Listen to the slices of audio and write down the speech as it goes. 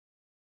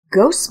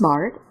Go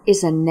Smart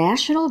is a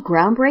national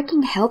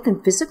groundbreaking health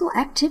and physical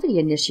activity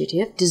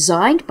initiative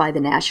designed by the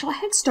National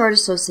Head Start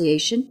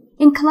Association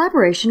in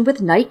collaboration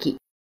with Nike.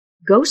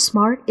 Go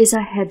Smart is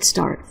a head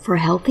start for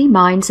healthy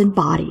minds and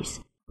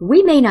bodies.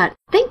 We may not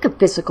think of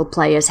physical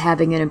play as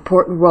having an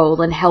important role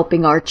in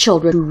helping our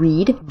children to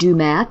read, do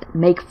math,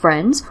 make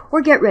friends,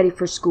 or get ready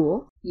for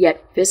school,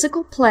 yet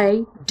physical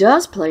play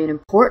does play an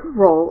important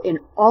role in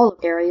all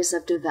areas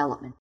of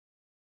development.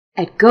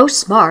 At Go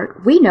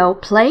Smart, we know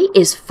play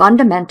is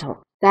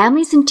fundamental.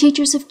 Families and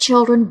teachers of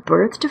children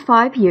birth to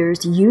 5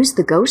 years use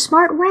the Go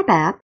Smart web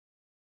app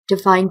to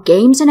find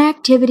games and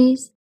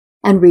activities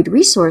and read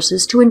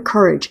resources to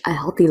encourage a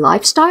healthy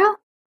lifestyle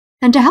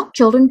and to help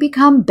children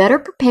become better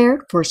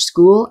prepared for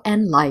school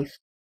and life.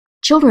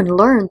 Children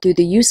learn through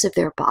the use of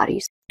their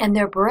bodies, and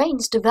their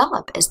brains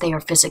develop as they are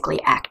physically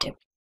active.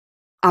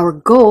 Our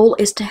goal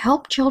is to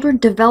help children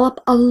develop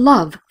a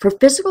love for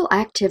physical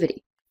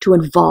activity, to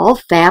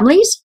involve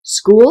families,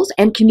 schools,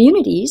 and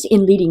communities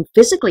in leading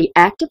physically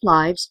active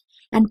lives,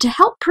 and to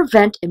help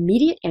prevent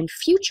immediate and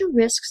future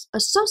risks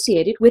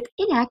associated with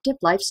inactive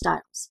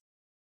lifestyles.